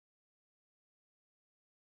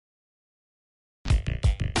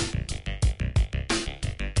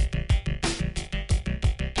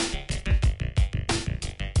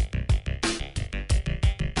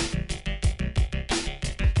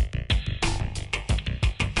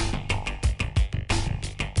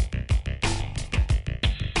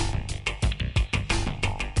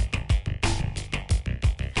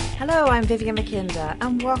Hello, I'm Vivian McKinder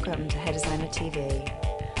and welcome to Hair Designer TV.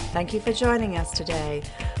 Thank you for joining us today.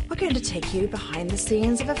 We're going to take you behind the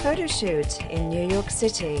scenes of a photo shoot in New York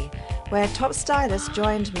City, where top stylists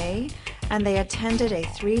joined me and they attended a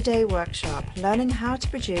 3-day workshop learning how to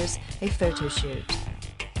produce a photo shoot.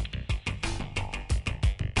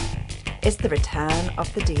 It's the return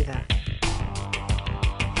of the diva.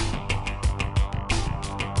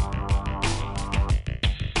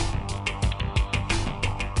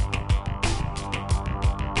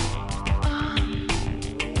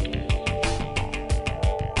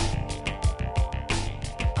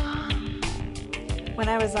 When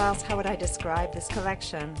I was asked how would I describe this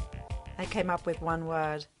collection, I came up with one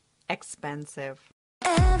word: expensive.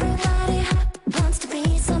 Everybody wants to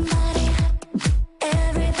be somebody.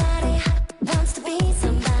 Everybody wants to be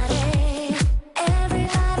somebody.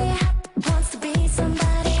 Everybody wants to be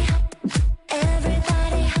somebody.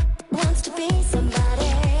 Everybody wants to be somebody.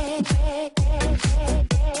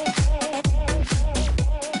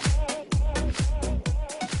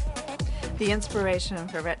 The inspiration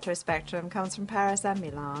for Retro Spectrum comes from Paris and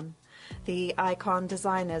Milan. The icon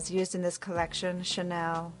designers used in this collection,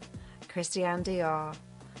 Chanel, Christian Dior,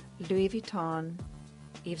 Louis Vuitton,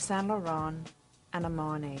 Yves Saint Laurent, and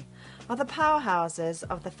Armani, are the powerhouses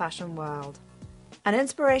of the fashion world. An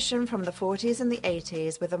inspiration from the 40s and the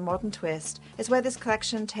 80s with a modern twist is where this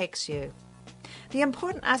collection takes you. The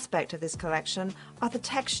important aspect of this collection are the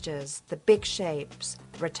textures, the big shapes,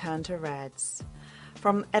 the return to reds.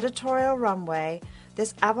 From editorial runway,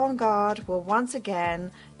 this avant-garde will once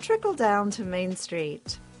again trickle down to Main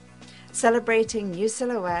Street, celebrating new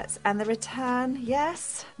silhouettes and the return,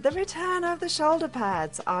 yes, the return of the shoulder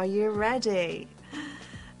pads. Are you ready?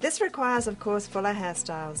 This requires, of course, fuller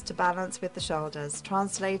hairstyles to balance with the shoulders,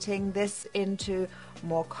 translating this into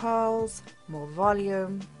more curls, more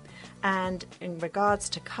volume, and in regards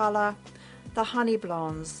to color, the honey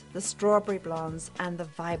blondes, the strawberry blondes, and the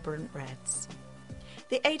vibrant reds.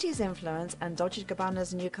 The 80s influence and Dolce &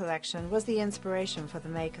 Gabbana's new collection was the inspiration for the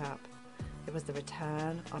makeup. It was the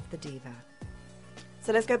return of the diva.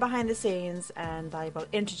 So let's go behind the scenes and I will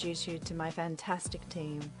introduce you to my fantastic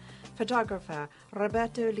team. Photographer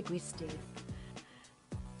Roberto Liguisti,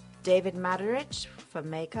 David Maderich for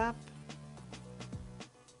makeup,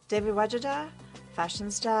 David Wajada,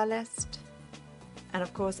 fashion stylist, and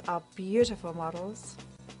of course our beautiful models.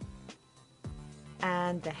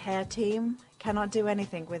 And the hair team cannot do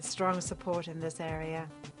anything with strong support in this area.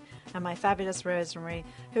 And my fabulous Rosemary,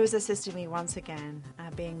 who is assisting me once again,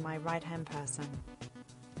 being my right-hand person.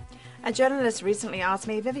 A journalist recently asked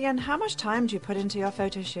me, Vivian, how much time do you put into your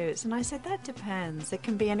photo shoots? And I said, that depends. It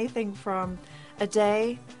can be anything from a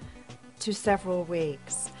day to several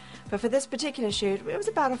weeks. But for this particular shoot, it was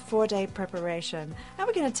about a 4-day preparation. And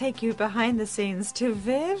we're going to take you behind the scenes to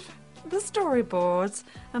Viv, the storyboards,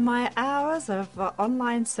 and my hours of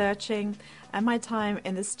online searching and my time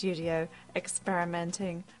in the studio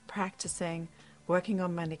experimenting, practicing, working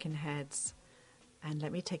on mannequin heads. And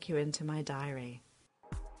let me take you into my diary.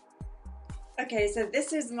 Okay, so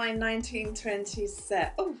this is my 1920s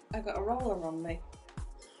set. Oh, I've got a roller on me.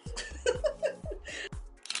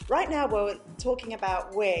 Right now we're talking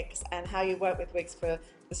about wigs and how you work with wigs for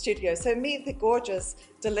the studio. So meet the gorgeous,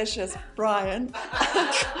 delicious Brian.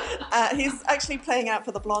 He's actually playing out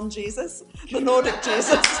for the blonde Jesus, the Nordic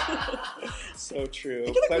Jesus. So true.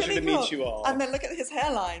 Pleasure really to meet you all. And then look at his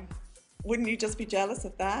hairline. Wouldn't you just be jealous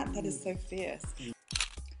of that? That is so fierce.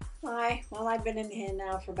 Hi, well I've been in here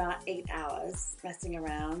now for about 8 hours messing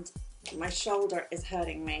around. My shoulder is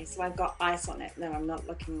hurting me, so I've got ice on it. No, I'm not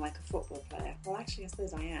looking like a football player. Well, actually I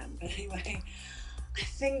suppose I am, but anyway. I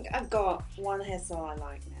think I've got one hairstyle I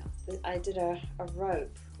like now. I did a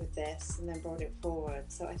rope with this and then brought it forward,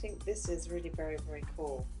 so I think this is really very, very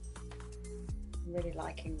cool. I'm really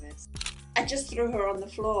liking this. I just threw her on the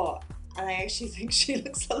floor and I actually think she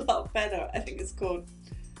looks a lot better. I think it's called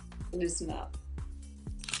Loosen Up.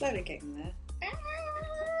 Slowly getting there.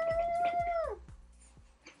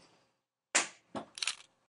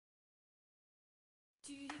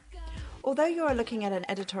 Although you are looking at an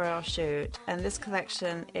editorial shoot, and this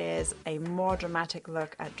collection is a more dramatic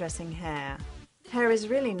look at dressing hair, hair is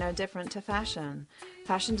really no different to fashion.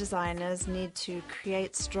 Fashion designers need to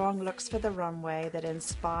create strong looks for the runway that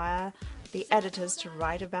inspire the editors to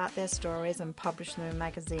write about their stories and publish them in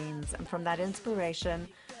magazines. And from that inspiration,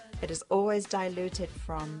 it is always diluted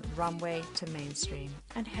from runway to mainstream.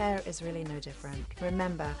 And hair is really no different.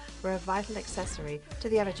 Remember, we're a vital accessory to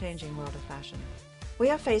the ever-changing world of fashion. We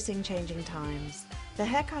are facing changing times. The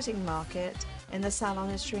haircutting market in the salon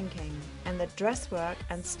is shrinking, and the dress work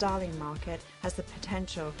and styling market has the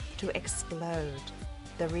potential to explode.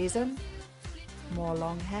 The reason? More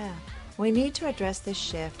long hair. We need to address this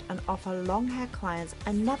shift and offer long hair clients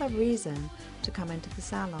another reason to come into the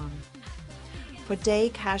salon. For day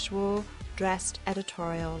casual, dressed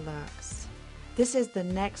editorial looks. This is the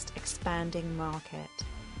next expanding market.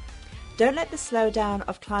 Don't let the slowdown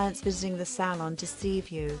of clients visiting the salon deceive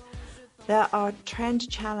you. There are trend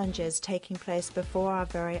challenges taking place before our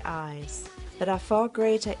very eyes that are far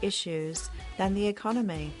greater issues than the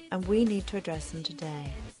economy, and we need to address them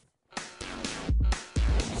today.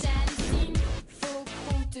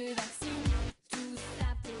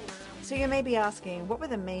 So you may be asking, what were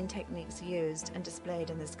the main techniques used and displayed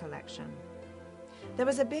in this collection? There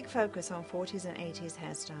was a big focus on 40s and 80s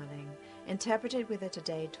hairstyling, interpreted with a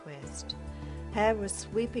today twist. Hair was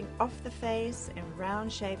sweeping off the face in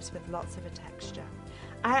round shapes with lots of a texture.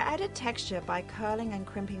 I added texture by curling and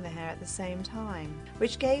crimping the hair at the same time,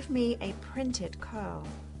 which gave me a printed curl.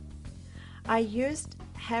 I used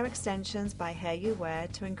hair extensions by Hair You Wear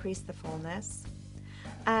to increase the fullness,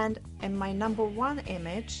 and in my number 1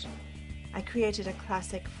 image, I created a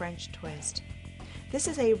classic French twist. This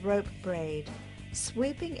is a rope braid,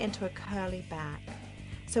 sweeping into a curly back.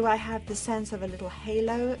 So I have the sense of a little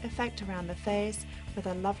halo effect around the face with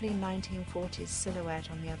a lovely 1940s silhouette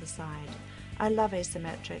on the other side. I love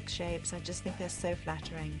asymmetric shapes, I just think they're so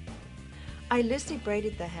flattering. I loosely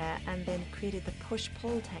braided the hair and then created the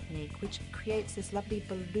push-pull technique, which creates this lovely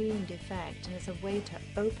ballooned effect and is a way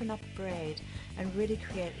to open up a braid and really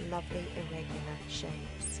create lovely irregular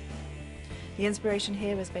shapes. The inspiration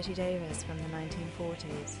here was Betty Davis from the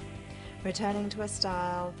 1940s, returning to a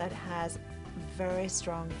style that has very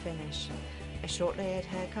strong finish. A short layered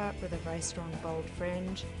haircut with a very strong bold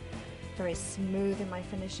fringe, very smooth in my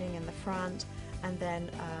finishing in the front, and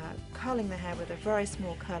then curling the hair with a very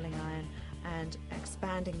small curling iron and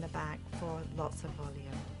expanding the back for lots of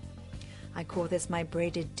volume. I call this my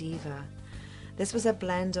braided diva. This was a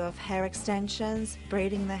blend of hair extensions,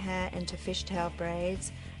 braiding the hair into fishtail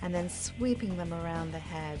braids, and then sweeping them around the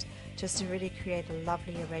head just to really create a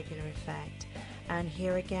lovely irregular effect. And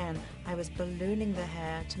here again, I was ballooning the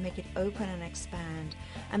hair to make it open and expand.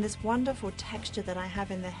 And this wonderful texture that I have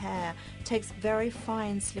in the hair takes very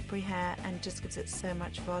fine, slippery hair and just gives it so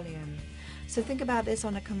much volume. So think about this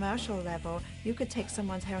on a commercial level. You could take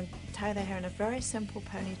someone's hair and tie their hair in a very simple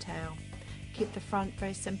ponytail. Keep the front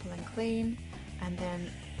very simple and clean, and then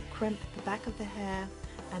crimp the back of the hair,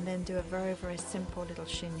 and then do a very, very simple little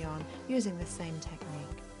chignon using the same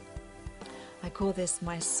technique. I call this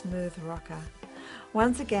my smooth rocker.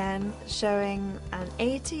 Once again, showing an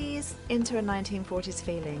 80s into a 1940s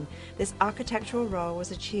feeling. This architectural roll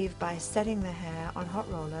was achieved by setting the hair on hot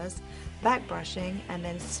rollers, back brushing, and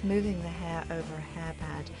then smoothing the hair over a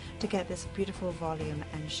hairband to get this beautiful volume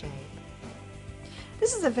and shape.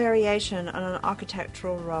 This is a variation on an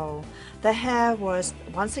architectural roll. The hair was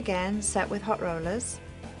once again set with hot rollers,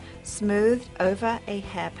 smoothed over a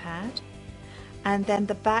hair pad, and then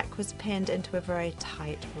the back was pinned into a very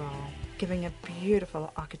tight roll, giving a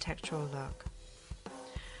beautiful architectural look.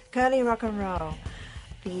 Curly rock and roll.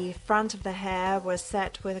 The front of the hair was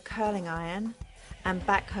set with a curling iron and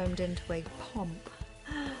back combed into a pomp.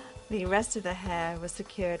 The rest of the hair was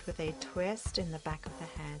secured with a twist in the back of the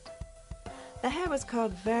head. The hair was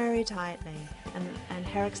curled very tightly, and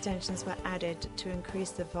hair extensions were added to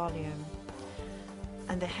increase the volume.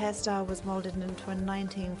 And the hairstyle was molded into a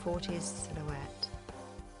 1940s silhouette.